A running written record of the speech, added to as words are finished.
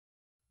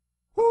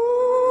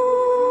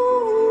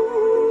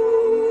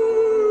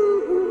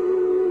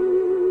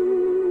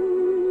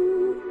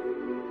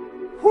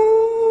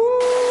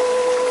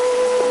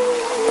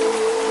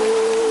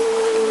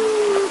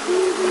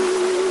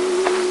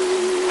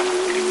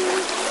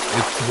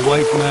If the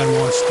white man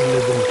wants to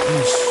live in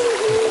peace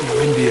with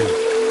the Indian,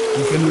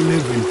 he can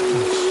live in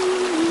peace.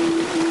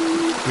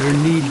 There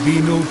need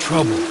be no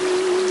trouble.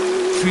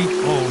 Treat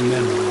all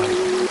men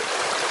alike.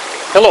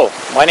 Hello,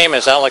 my name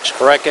is Alex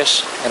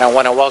and I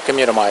want to welcome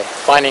you to my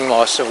Finding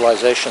Lost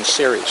Civilization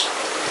series.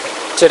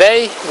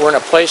 Today we're in a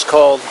place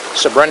called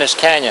Soberanes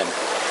Canyon,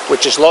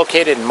 which is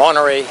located in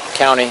Monterey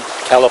County,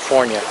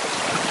 California.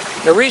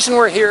 The reason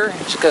we're here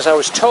is because I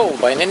was told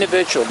by an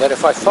individual that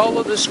if I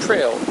follow this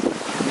trail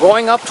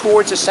going up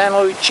towards the San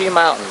Luis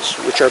Mountains,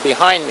 which are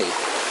behind me,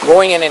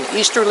 going in an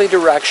easterly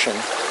direction,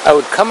 I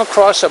would come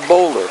across a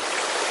boulder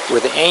where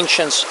the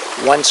ancients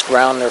once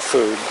ground their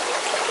food.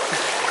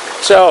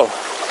 So,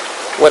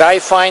 what I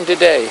find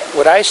today,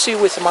 what I see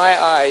with my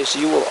eyes,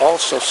 you will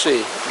also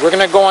see. We're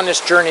going to go on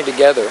this journey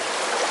together.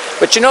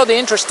 But you know, the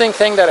interesting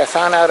thing that I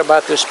found out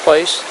about this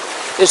place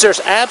is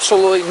there's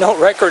absolutely no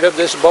record of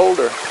this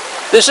boulder.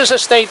 This is a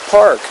state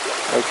park,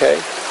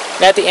 okay?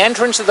 And at the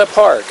entrance of the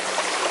park,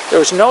 there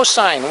was no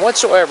sign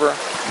whatsoever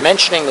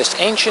mentioning this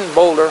ancient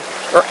boulder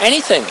or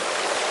anything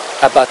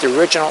about the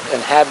original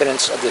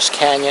inhabitants of this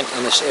canyon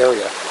in this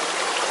area,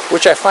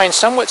 which I find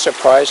somewhat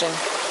surprising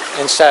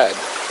and sad,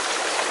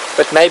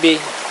 but maybe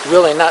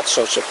really not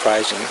so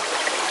surprising.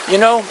 You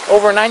know,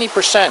 over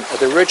 90% of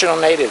the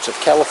original natives of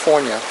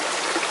California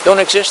don't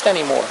exist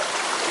anymore.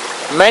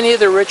 Many of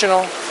the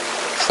original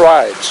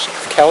tribes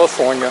of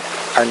California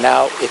are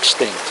now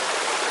extinct.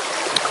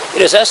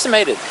 It is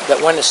estimated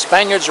that when the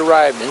Spaniards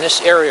arrived in this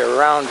area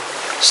around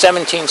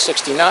 1769,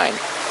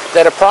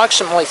 that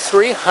approximately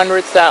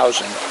 300,000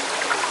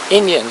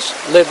 Indians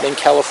lived in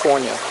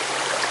California.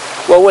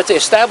 Well, with the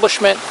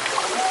establishment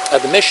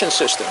of the mission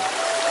system,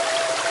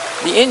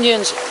 the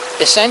Indians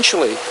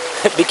essentially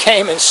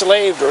became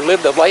enslaved or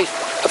lived a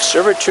life of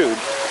servitude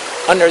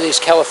under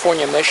these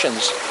California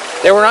missions.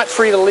 They were not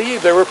free to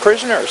leave, they were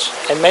prisoners,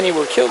 and many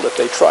were killed if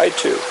they tried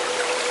to.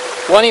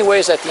 Well,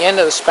 anyways, at the end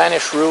of the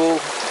Spanish rule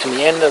and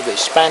the end of the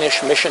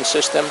Spanish mission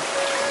system,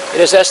 it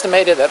is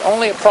estimated that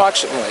only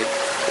approximately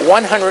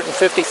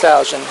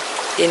 150,000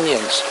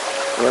 Indians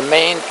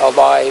remained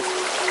alive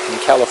in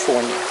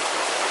California.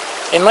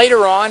 And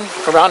later on,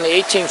 around the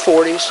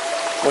 1840s,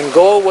 when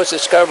gold was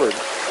discovered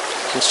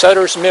in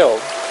Sutter's Mill,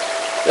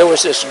 there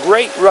was this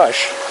great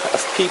rush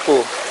of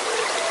people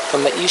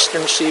from the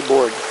eastern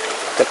seaboard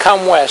to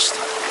come west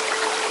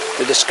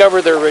to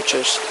discover their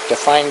riches, to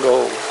find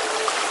gold.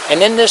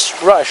 And in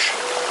this rush,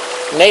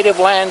 native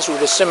lands were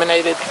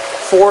disseminated,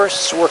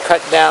 forests were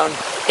cut down,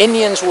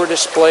 Indians were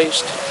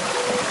displaced,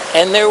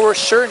 and there were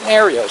certain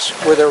areas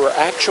where there were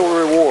actual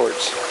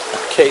rewards,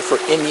 okay, for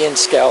Indian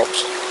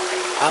scalps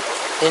up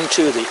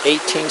into the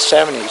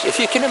 1870s, if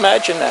you can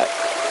imagine that.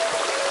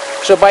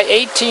 So by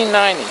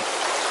 1890,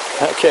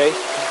 okay,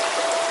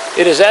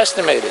 it is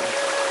estimated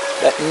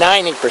that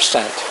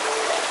 90%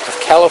 of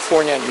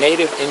California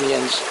native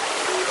Indians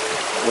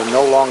were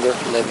no longer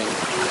living.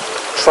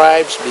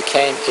 Tribes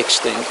became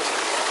extinct.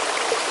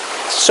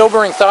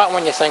 Sobering thought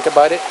when you think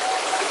about it.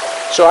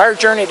 So our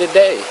journey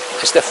today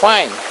is to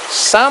find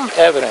some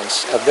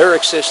evidence of their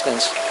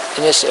existence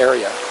in this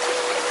area.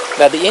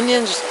 Now, the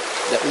Indians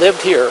that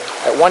lived here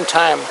at one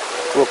time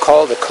were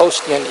called the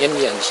Costian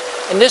Indians,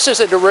 and this is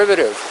a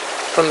derivative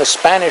from the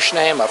Spanish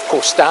name of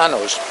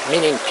costanos,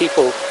 meaning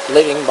people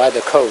living by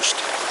the coast.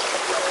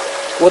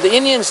 Well, the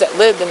Indians that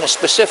lived in a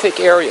specific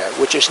area,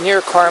 which is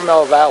near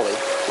Carmel Valley,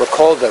 were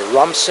called the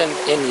Rumsen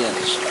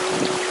Indians.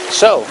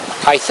 So,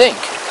 I think,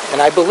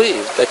 and I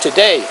believe, that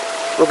today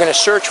we're going to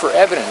search for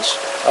evidence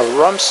of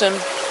Rumsen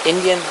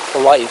Indian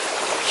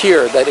life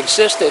here that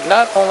existed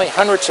not only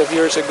hundreds of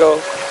years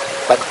ago,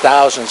 but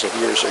thousands of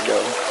years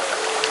ago.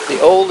 The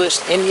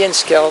oldest Indian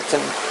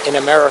skeleton in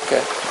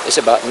America is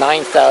about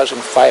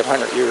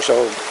 9,500 years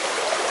old.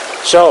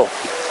 So,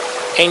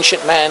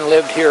 ancient man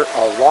lived here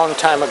a long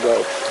time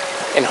ago,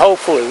 and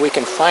hopefully we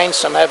can find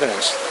some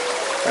evidence,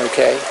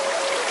 okay,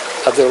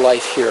 of their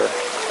life here,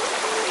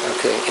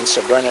 okay, in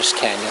Soberanes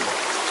Canyon.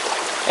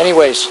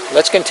 Anyways,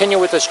 let's continue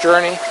with this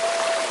journey,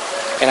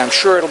 and I'm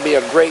sure it'll be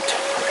a great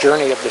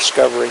journey of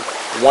discovery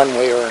one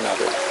way or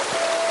another.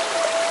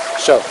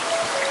 So,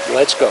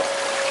 let's go.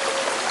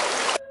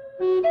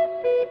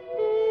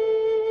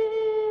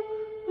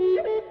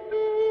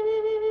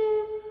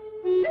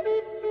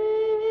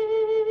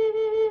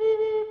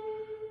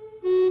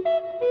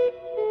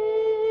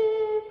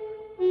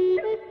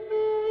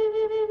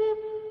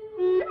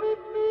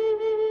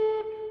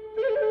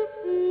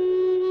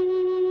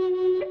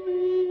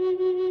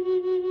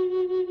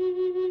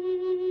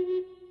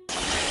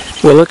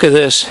 Well, look at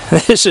this.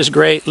 This is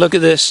great. Look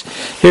at this.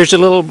 Here's a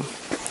little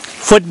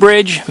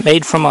footbridge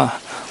made from a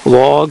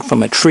log,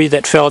 from a tree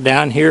that fell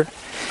down here.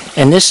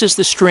 And this is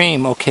the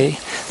stream, okay?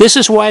 This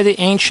is why the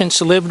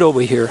ancients lived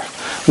over here.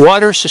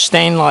 Water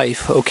sustained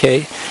life,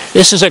 okay?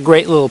 This is a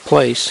great little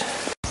place.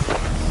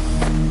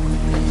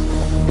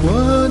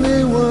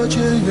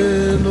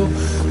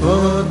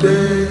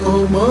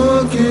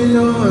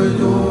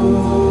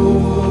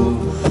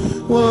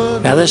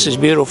 Now this is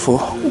beautiful.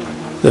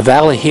 The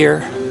valley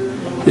here,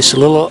 this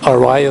little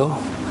arroyo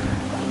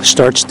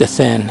starts to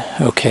thin,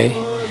 okay?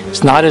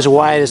 It's not as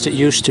wide as it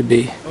used to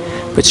be,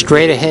 but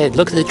straight ahead,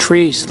 look at the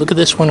trees. Look at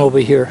this one over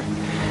here.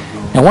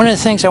 Now, one of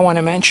the things I want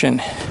to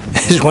mention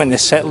is when the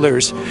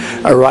settlers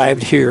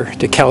arrived here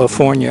to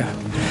California,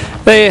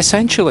 they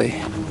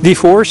essentially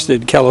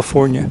deforested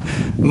California.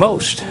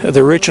 Most of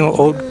the original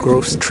old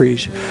growth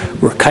trees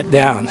were cut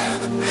down.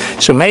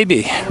 So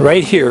maybe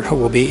right here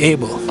we'll be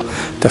able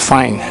to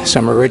find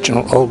some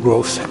original old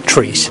growth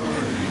trees.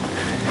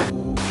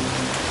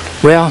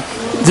 Well,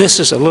 this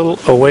is a little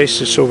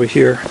oasis over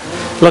here.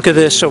 Look at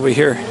this over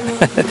here.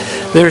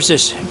 There's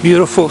this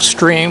beautiful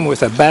stream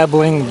with a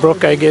babbling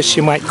brook, I guess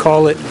you might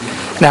call it.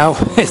 Now,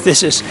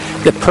 this is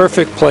the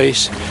perfect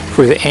place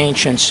for the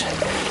ancients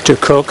to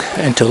cook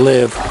and to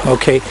live,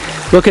 okay?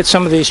 Look at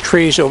some of these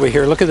trees over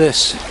here. Look at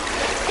this.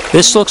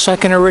 This looks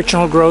like an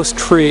original growth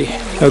tree,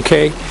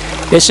 okay?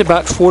 It's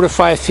about 4 to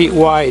 5 feet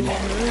wide.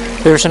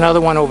 There's another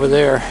one over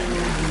there.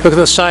 Look at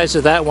the size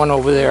of that one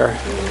over there.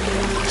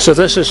 So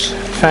this is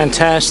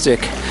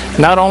fantastic.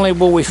 Not only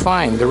will we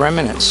find the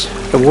remnants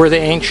of where the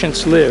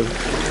ancients lived,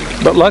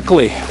 but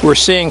luckily we're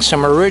seeing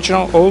some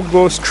original old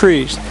growth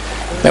trees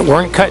that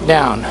weren't cut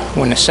down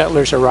when the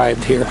settlers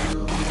arrived here.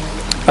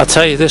 I'll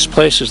tell you, this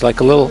place is like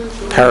a little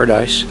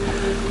paradise.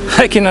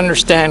 I can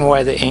understand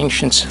why the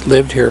ancients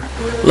lived here.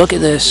 Look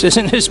at this,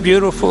 isn't this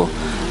beautiful?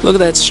 Look at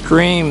that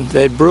stream,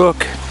 that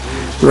brook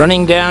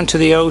running down to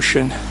the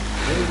ocean.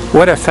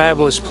 What a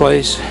fabulous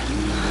place.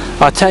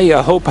 I'll tell you,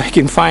 I hope I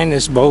can find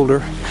this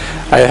boulder.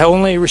 I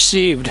only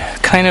received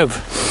kind of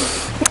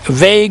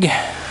vague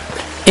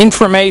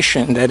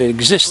information that it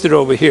existed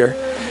over here,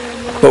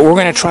 but we're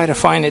going to try to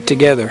find it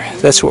together.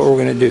 That's what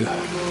we're going to do.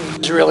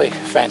 It's really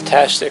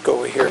fantastic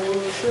over here,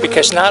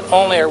 because not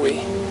only are we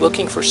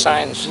looking for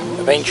signs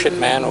of ancient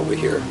man over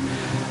here,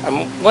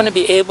 I'm going to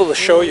be able to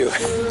show you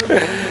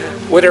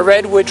what a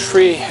redwood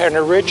tree, an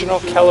original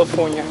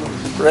California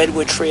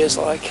redwood tree is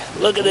like.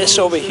 Look at this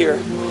over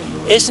here.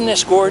 Isn't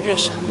this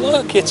gorgeous?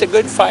 Look, it's a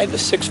good 5 to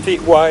 6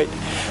 feet wide.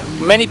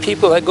 Many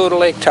people that go to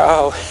Lake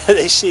Tahoe,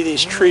 they see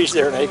these trees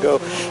there and they go,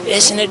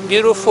 isn't it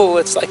beautiful?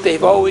 It's like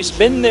they've always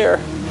been there.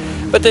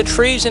 But the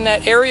trees in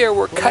that area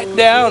were cut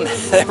down.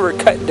 They were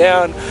cut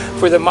down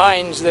for the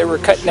mines. They were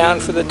cut down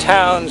for the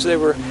towns. They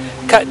were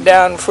cut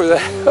down for the,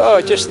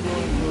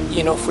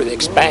 for the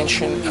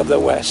expansion of the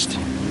West.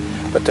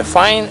 But to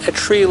find a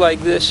tree like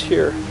this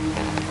here,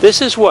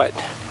 this is what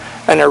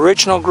an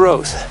original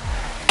growth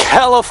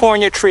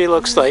California tree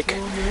looks like.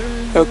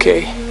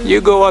 Okay, you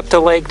go up to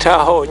Lake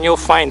Tahoe and you'll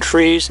find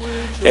trees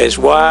as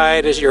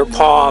wide as your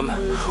palm,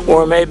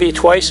 or maybe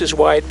twice as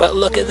wide. But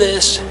look at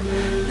this.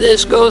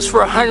 This goes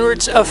for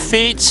hundreds of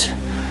feet.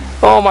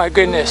 Oh my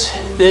goodness.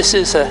 This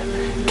is a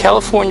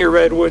California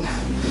redwood,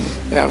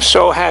 and I'm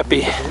so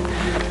happy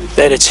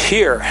that it's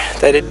here,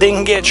 that it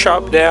didn't get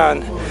chopped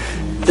down.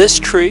 This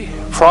tree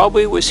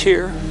probably was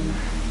here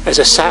as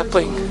a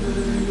sapling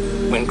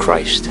when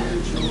Christ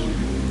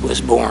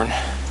was born.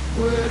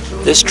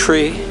 This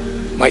tree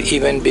might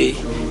even be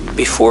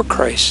before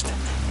Christ,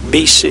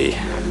 BC.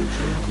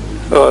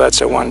 Oh,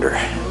 that's a wonder.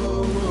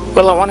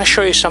 Well, I want to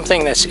show you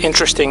something that's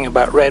interesting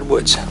about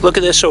redwoods. Look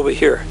at this over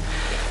here.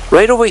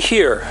 Right over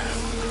here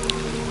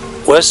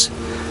was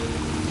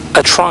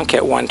a trunk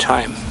at one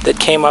time that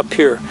came up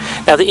here.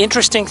 Now, the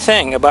interesting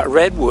thing about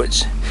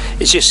redwoods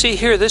is, you see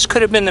here, this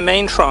could have been the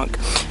main trunk,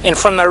 and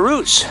from the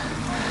roots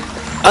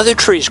other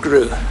trees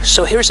grew.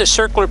 So here's a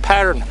circular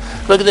pattern.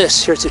 Look at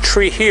this. Here's a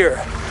tree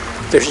here.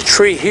 There's a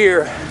tree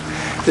here.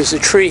 There's a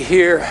tree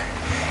here,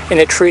 and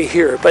a tree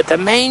here. But the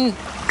main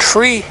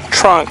tree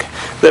trunk,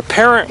 the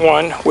parent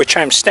one, which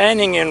I'm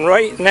standing in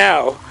right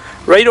now,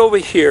 right over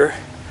here,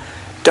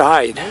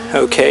 died,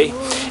 okay?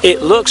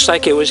 It looks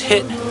like it was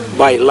hit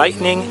by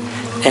lightning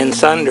and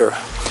thunder.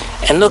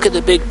 And look at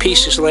the big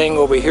pieces laying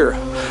over here.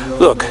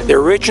 Look, the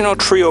original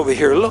tree over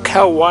here, look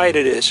how wide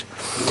it is.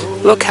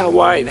 Look how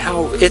wide,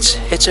 how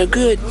it's a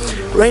good,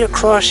 right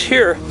across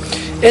here,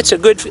 it's a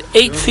good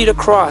 8 feet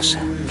across.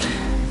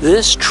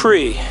 This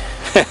tree,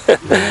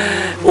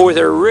 or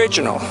the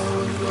original,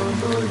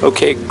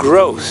 okay,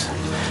 growth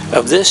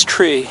of this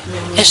tree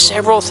is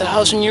several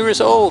thousand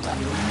years old.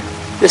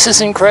 This is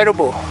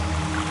incredible.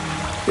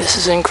 This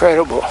is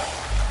incredible.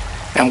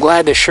 I'm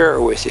glad to share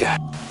it with you.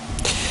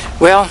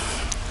 Well,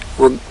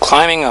 we're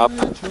climbing up,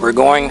 we're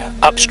going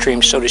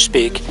upstream, so to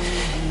speak,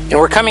 and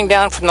we're coming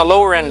down from the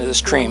lower end of the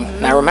stream.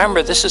 Now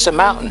remember, this is a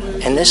mountain,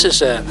 and this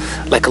is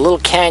like a little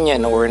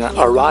canyon or an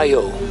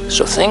arroyo,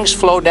 so things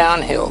flow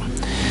downhill.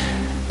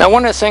 Now,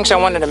 one of the things I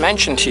wanted to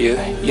mention to you,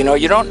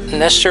 you don't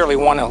necessarily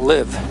want to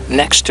live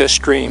next to a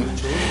stream,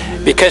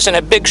 because in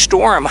a big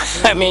storm,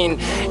 I mean,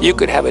 you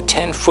could have a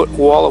 10-foot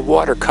wall of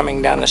water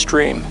coming down the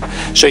stream.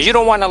 So you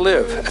don't want to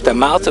live at the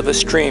mouth of a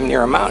stream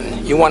near a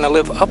mountain. You want to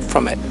live up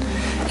from it.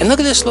 And look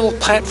at this little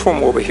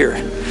platform over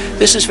here.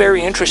 This is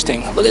very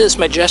interesting. Look at this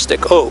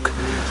majestic oak.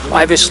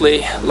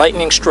 Obviously,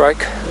 lightning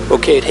struck.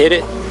 Okay, it hit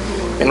it.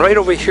 And right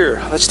over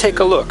here, let's take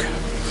a look.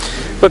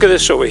 Look at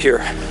this over here.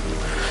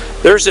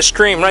 There's the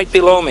stream right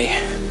below me.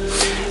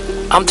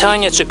 I'm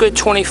telling you, it's a good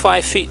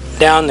 25 feet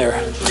down there.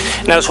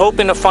 And I was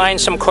hoping to find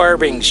some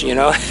carvings, you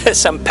know,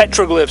 some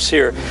petroglyphs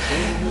here.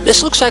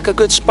 This looks like a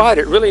good spot,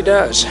 it really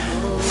does.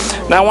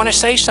 Now I want to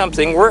say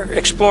something, we're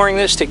exploring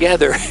this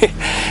together.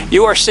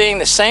 You are seeing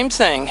the same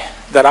thing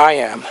that I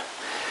am.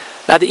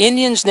 Now the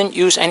Indians didn't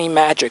use any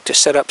magic to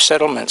set up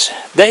settlements.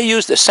 They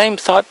used the same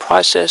thought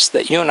process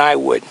that you and I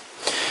would.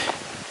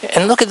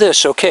 And look at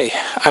this, okay,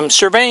 I'm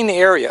surveying the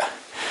area.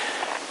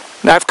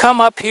 Now I've come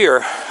up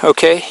here,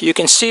 okay, you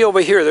can see over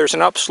here there's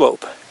an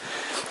upslope.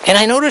 And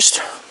I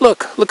noticed,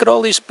 look at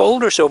all these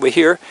boulders over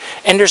here,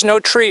 and there's no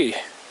tree.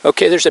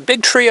 Okay, there's a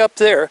big tree up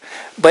there,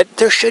 but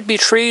there should be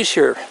trees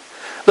here.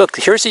 Look,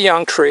 here's a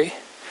young tree,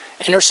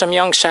 and there's some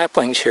young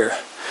saplings here.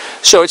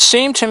 So it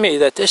seemed to me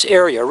that this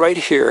area right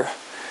here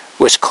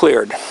was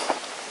cleared.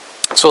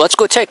 So let's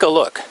go take a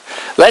look.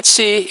 Let's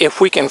see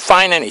if we can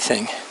find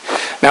anything.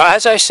 Now,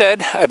 as I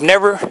said, I've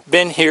never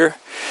been here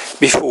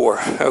before,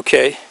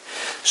 okay?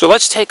 So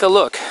let's take a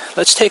look.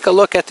 Let's take a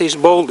look at these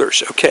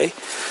boulders, okay?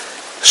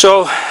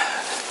 So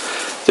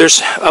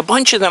there's a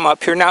bunch of them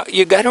up here. Now,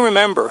 you got to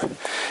remember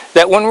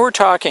that when we're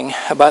talking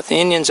about the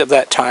Indians of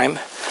that time,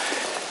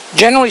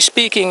 generally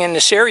speaking in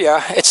this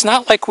area, it's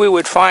not like we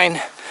would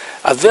find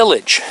a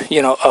village,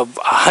 you know, of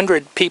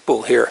 100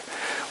 people here.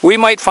 We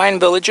might find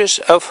villages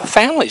of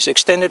families,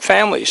 extended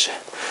families.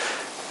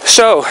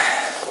 So,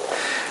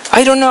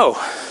 I don't know.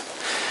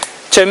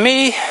 To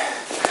me,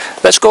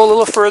 let's go a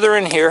little further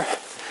in here.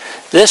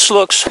 This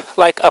looks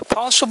like a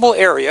possible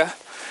area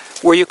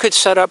where you could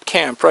set up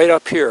camp right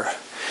up here.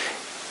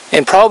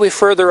 And probably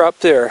further up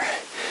there.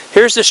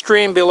 Here's the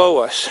stream below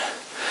us.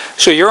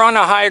 So you're on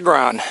a high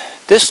ground.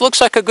 This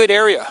looks like a good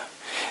area.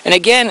 And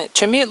again,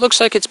 to me it looks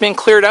like it's been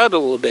cleared out a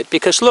little bit,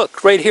 because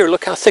look, right here,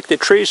 look how thick the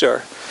trees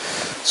are.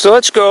 So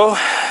let's go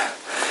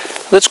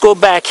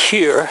back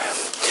here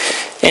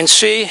and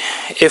see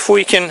if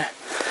we can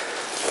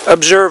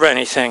observe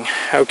anything,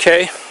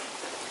 okay?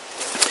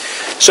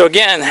 So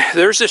again,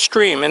 there's a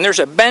stream, and there's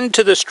a bend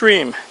to the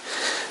stream.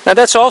 Now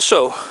that's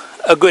also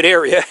a good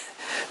area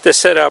to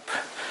set up,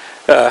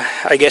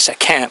 I guess, a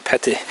camp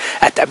at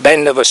the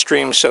bend of a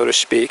stream, so to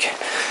speak.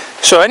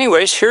 So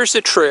anyways, here's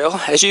the trail.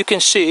 As you can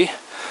see,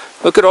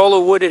 look at all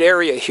the wooded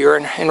area here,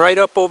 and right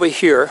up over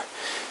here,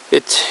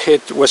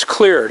 it was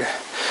cleared.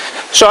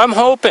 So I'm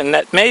hoping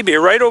that maybe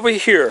right over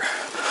here,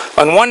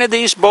 on one of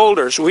these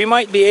boulders, we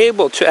might be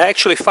able to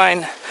actually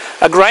find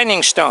a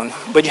grinding stone.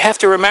 But you have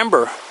to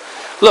remember,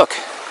 look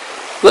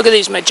at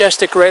these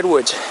majestic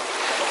redwoods.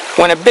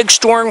 When a big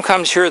storm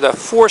comes here, the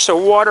force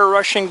of water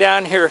rushing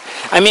down here,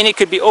 I mean, it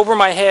could be over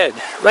my head.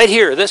 Right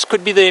here, this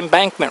could be the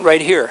embankment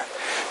right here.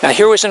 Now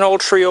here was an old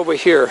tree over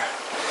here.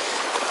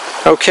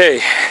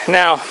 Okay,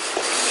 now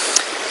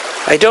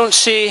I don't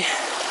see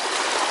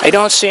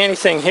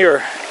anything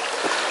here.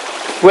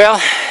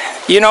 Well,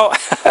 you know,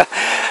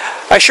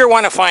 I sure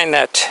want to find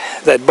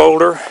that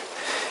boulder,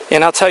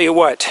 and I'll tell you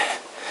what.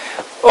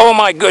 Oh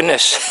my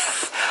goodness,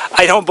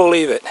 I don't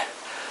believe it.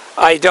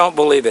 I don't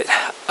believe it.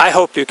 I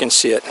hope you can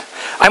see it.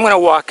 I'm going to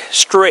walk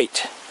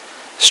straight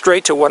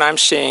to what I'm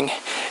seeing.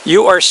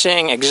 You are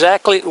seeing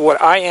exactly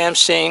what I am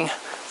seeing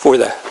for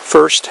the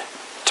first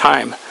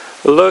time.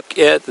 Look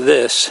at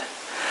this.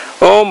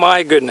 Oh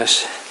my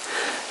goodness.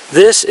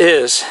 This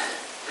is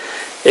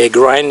a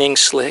grinding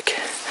slick.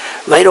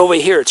 Right over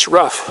here, it's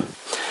rough.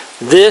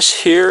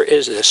 This here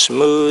is as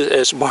smooth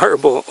as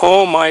marble.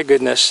 Oh my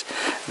goodness.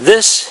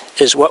 This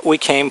is what we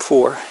came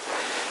for.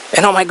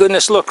 And oh my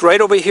goodness, look,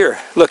 right over here.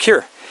 Look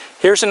here.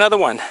 Here's another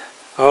one.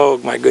 Oh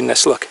my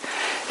goodness, look.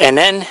 And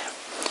then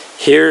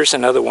here's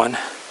another one.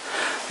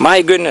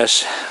 My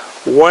goodness.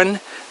 1,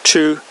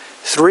 2,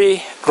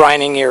 3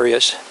 grinding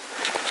areas.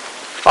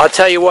 I'll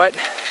tell you what.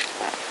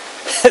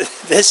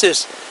 This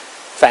is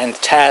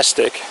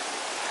fantastic.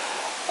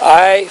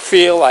 I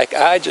feel like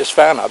I just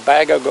found a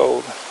bag of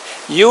gold.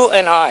 You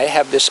and I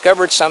have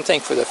discovered something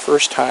for the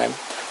first time.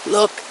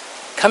 Look,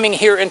 coming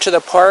here into the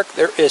park,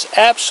 there is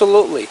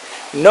absolutely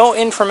no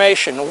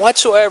information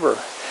whatsoever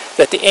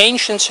that the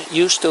ancients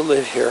used to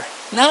live here.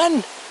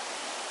 None.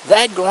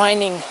 That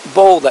grinding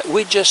bowl that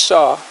we just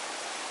saw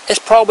is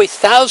probably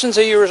thousands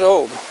of years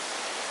old.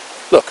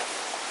 Look,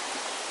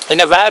 in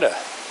Nevada,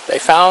 they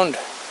found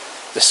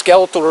the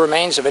skeletal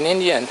remains of an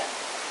Indian.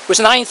 It was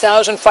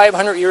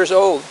 9,500 years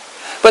old.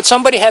 But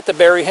somebody had to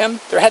bury him.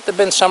 There had to have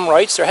been some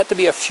rites. There had to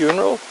be a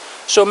funeral.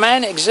 So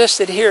man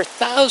existed here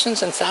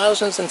thousands and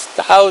thousands and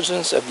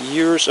thousands of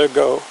years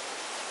ago.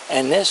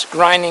 And this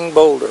grinding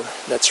boulder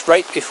that's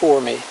right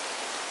before me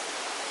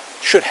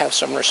should have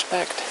some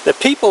respect. The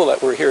people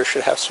that were here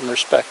should have some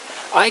respect.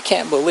 I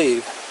can't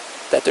believe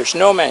that there's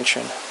no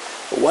mention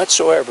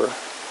whatsoever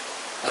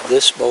of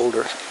this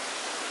boulder.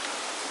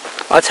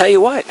 I'll tell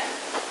you what,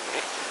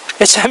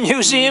 it's a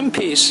museum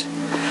piece.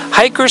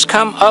 Hikers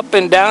come up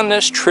and down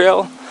this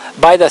trail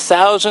by the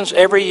thousands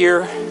every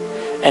year,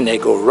 and they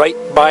go right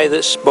by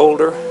this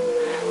boulder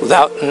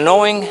without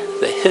knowing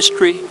the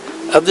history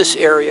of this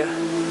area,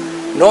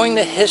 knowing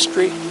the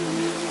history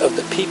of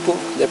the people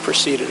that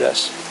preceded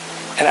us.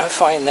 And I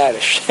find that a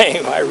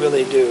shame. I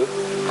really do.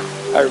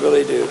 I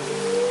really do.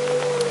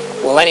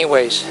 Well,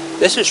 anyways,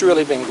 this has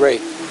really been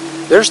great.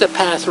 there's the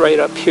path right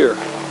up here.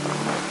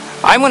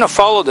 I'm going to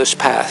follow this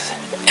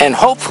path, and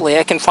hopefully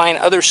I can find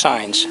other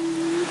signs.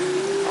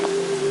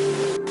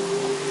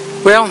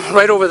 Well,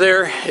 right over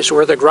there is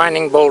where the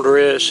grinding boulder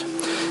is,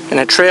 and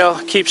the trail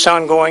keeps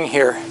on going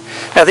here.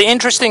 Now the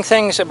interesting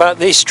things about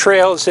these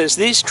trails is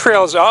these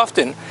trails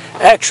often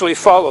actually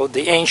followed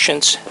the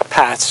ancients'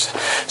 paths.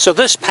 So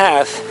this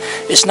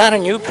path is not a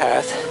new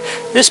path.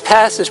 This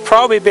path has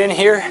probably been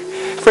here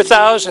for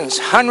thousands,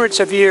 hundreds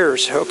of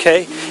years,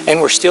 okay?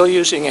 And we're still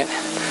using it.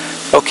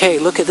 Okay,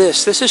 look at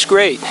this. This is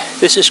great.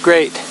 This is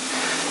great.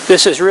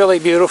 This is really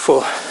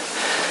beautiful.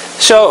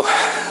 So,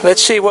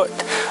 let's see what...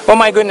 Oh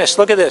my goodness,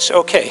 look at this.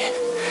 Okay.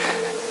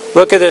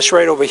 Look at this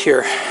right over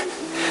here.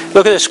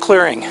 Look at this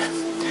clearing.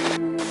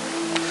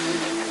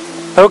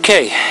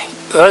 Okay,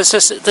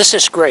 this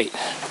is great.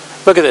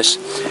 Look at this.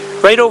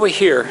 Right over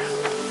here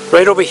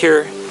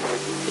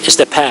is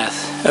the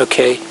path,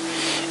 okay?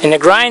 And the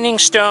grinding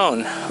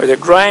stone, or the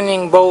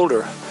grinding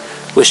boulder,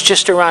 was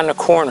just around the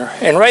corner.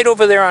 And right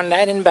over there on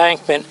that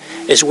embankment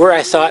is where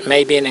I thought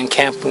maybe an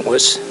encampment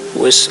was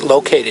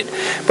located.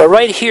 But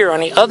right here on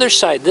the other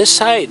side, this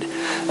side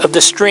of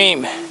the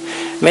stream,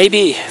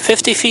 maybe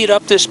 50 feet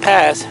up this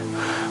path,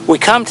 we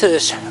come to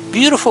this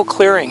beautiful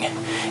clearing.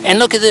 And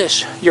look at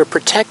this, you're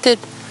protected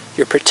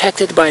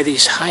by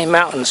these high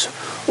mountains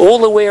all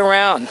the way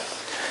around.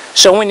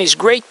 So when these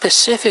great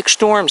Pacific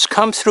storms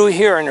come through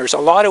here and there's a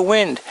lot of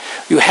wind,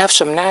 you have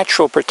some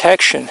natural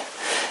protection.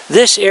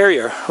 This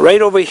area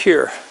right over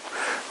here,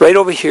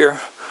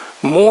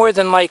 more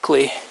than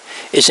likely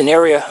is an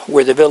area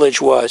where the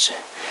village was.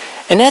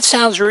 And that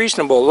sounds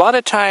reasonable. A lot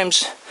of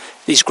times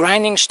these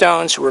grinding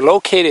stones were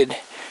located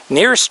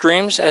near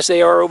streams, as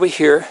they are over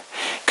here,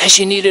 because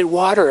you needed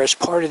water as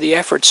part of the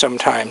effort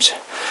sometimes.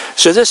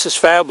 So this is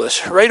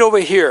fabulous. Right over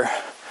here,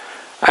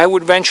 I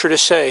would venture to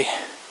say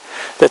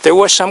that there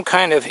was some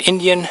kind of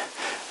Indian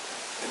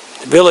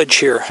village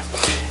here.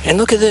 And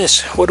look at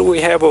this. What do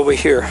we have over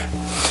here?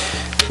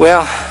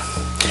 Well,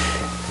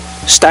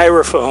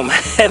 styrofoam,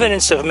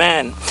 evidence of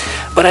man.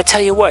 But I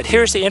tell you what,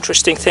 here's the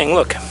interesting thing.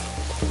 Look.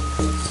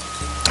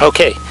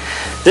 Okay,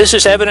 this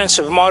is evidence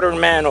of modern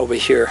man over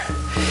here.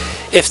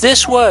 If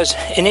this was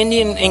an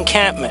Indian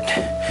encampment,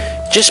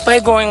 just by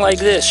going like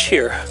this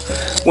here,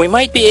 we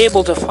might be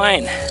able to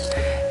find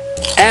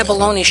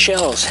abalone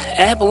shells.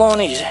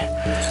 Abalone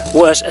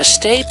was a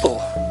staple.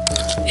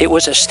 It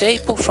was a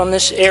staple from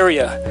this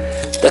area.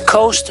 The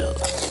coast,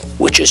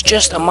 which is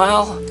just a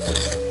mile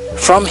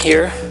from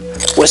here,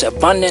 was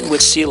abundant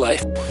with sea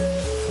life.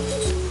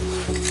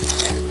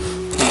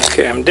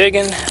 Okay, I'm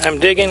digging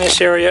this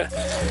area,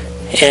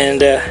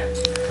 and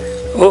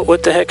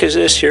what the heck is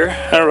this here?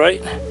 All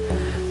right,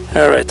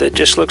 that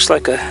just looks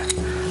like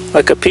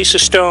a piece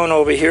of stone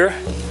over here.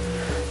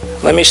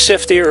 Let me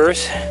sift the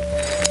earth.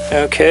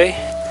 Okay,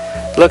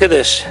 look at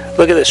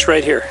this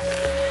right here.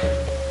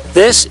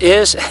 This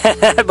is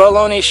an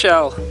abalone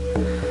shell.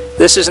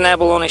 This is an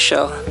abalone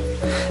shell.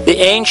 The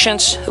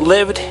ancients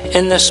lived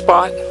in this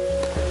spot.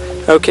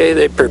 Okay,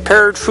 they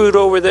prepared food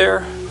over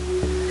there.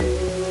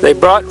 They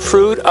brought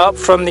food up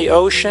from the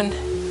ocean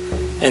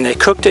and they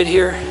cooked it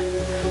here.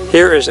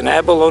 Here is an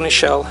abalone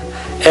shell,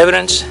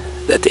 evidence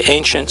that the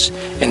ancients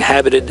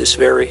inhabited this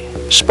very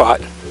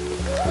spot.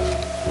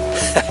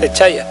 I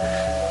tell you,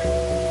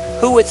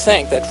 who would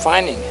think that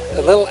finding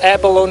a little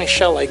abalone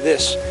shell like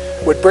this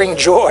would bring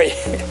joy?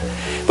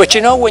 But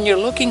you know, when you're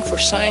looking for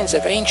signs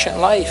of ancient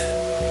life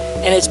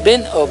and it's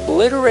been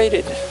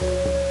obliterated,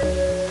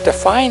 to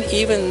find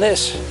even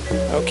this,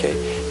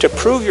 okay, to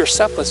prove your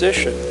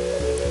supposition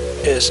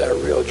is a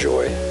real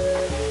joy.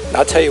 And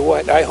I'll tell you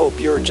what, I hope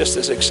you're just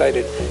as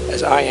excited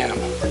as I am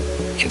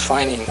in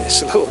finding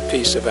this little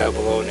piece of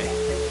abalone.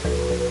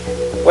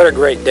 What a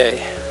great day.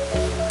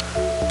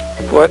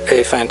 What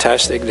a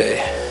fantastic day.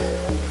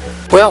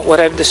 Well, what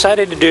I've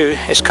decided to do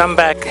is come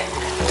back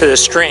to the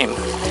stream.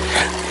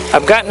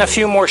 I've gotten a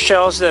few more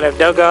shells that I've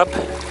dug up,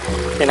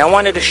 and I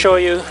wanted to show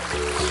you,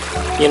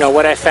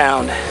 what I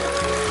found.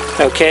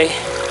 Okay?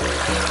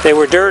 They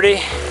were dirty,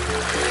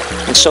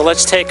 and so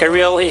let's take a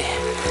really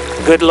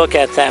good look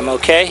at them,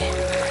 okay?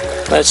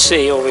 Let's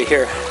see over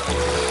here.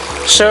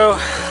 So,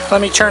 let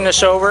me turn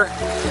this over.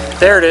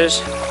 There it is.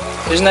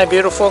 Isn't that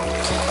beautiful?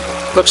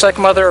 Looks like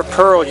mother of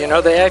pearl,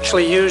 They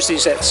actually use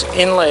these as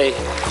inlay.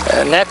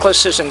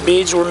 Necklaces and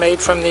beads were made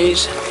from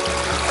these.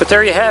 But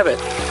there you have it.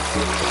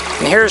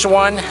 And here's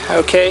one,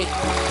 okay?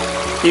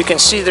 You can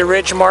see the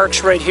ridge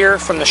marks right here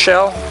from the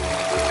shell.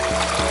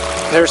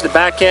 There's the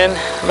back end.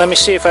 Let me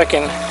see if I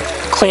can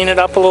clean it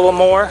up a little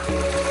more.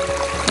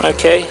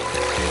 Okay.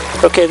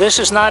 Okay, this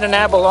is not an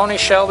abalone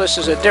shell. This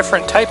is a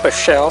different type of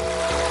shell.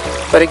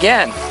 But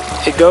again,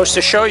 it goes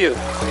to show you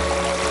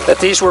that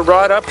these were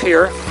brought up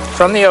here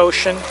from the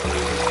ocean,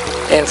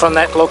 and from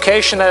that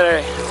location that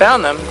I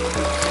found them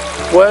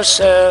was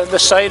the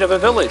site of a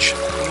village.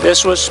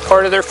 This was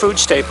part of their food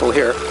staple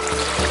here.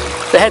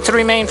 They had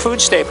three main food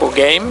staple: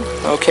 game,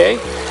 okay,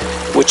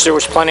 which there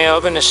was plenty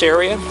of in this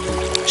area,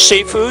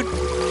 seafood,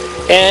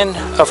 and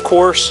of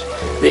course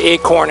the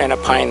acorn and the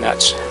pine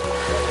nuts.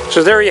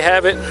 So there you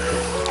have it.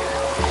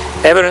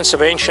 Evidence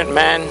of ancient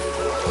man.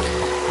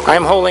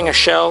 I'm holding a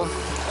shell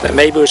that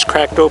maybe was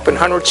cracked open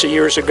hundreds of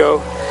years ago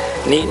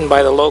and eaten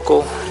by the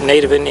local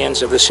native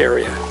Indians of this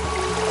area.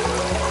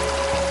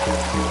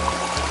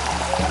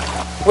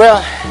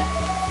 Well,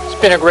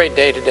 it's been a great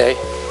day today.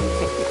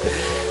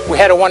 We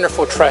had a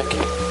wonderful trek.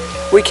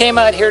 We came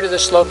out here to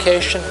this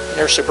location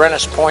near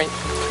Soberanes Point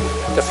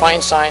to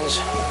find signs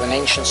of an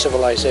ancient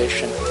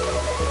civilization.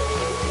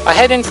 I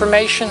had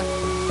information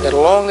that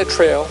along the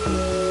trail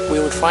we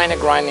would find a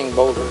grinding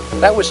boulder.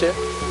 That was it.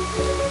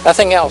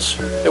 Nothing else.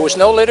 There was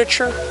no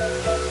literature,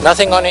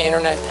 nothing on the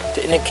internet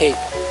to indicate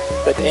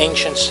that the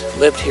ancients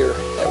lived here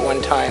at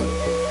one time.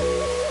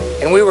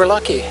 And we were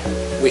lucky.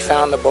 We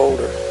found the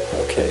boulder.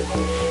 Okay.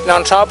 And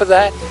on top of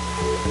that,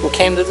 we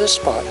came to this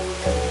spot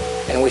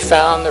and we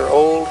found their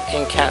old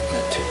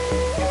encampment.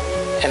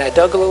 And I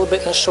dug a little bit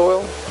in the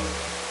soil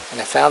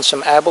and I found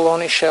some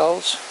abalone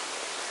shells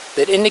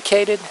that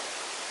indicated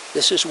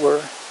this is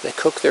where they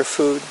cooked their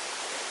food.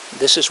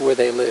 This is where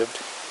they lived.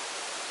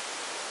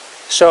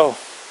 So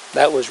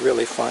that was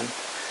really fun.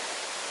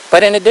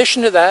 But in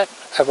addition to that,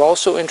 I've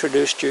also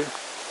introduced you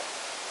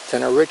to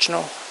an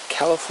original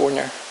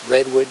California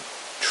redwood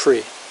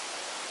tree.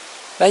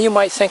 Now you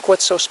might think,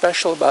 what's so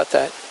special about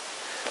that?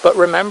 But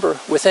remember,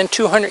 within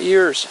 200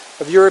 years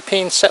of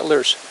European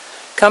settlers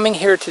coming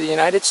here to the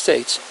United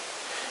States,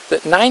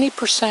 that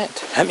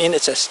 90%, I mean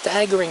it's a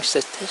staggering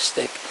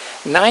statistic,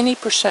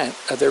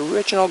 90% of the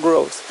original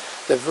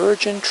growth, the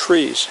virgin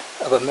trees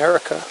of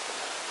America,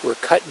 were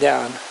cut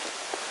down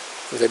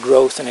for the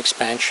growth and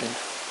expansion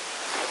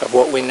of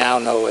what we now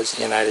know as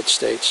the United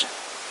States.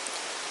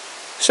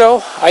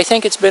 So I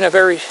think it's been a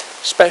very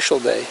special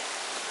day.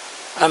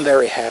 I'm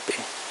very happy.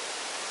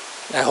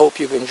 I hope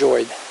you've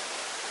enjoyed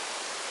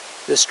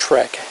this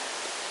trek,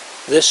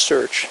 this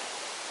search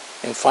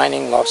in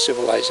finding lost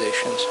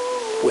civilizations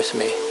with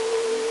me.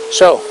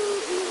 So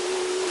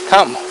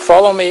come,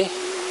 follow me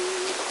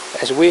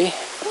as we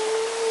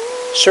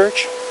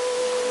search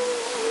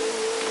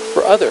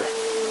for other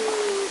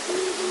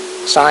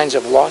signs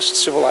of lost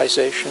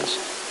civilizations.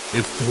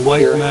 If the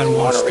white here man in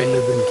wants to Monterey,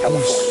 live in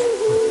peace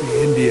with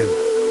the Indian,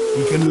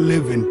 he can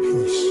live in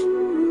peace.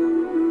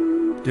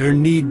 There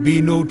need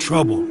be no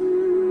trouble.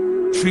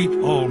 Treat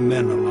all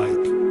men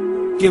alike.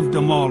 Give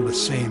them all the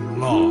same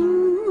law.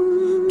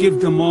 Give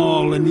them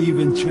all an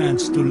even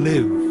chance to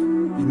live.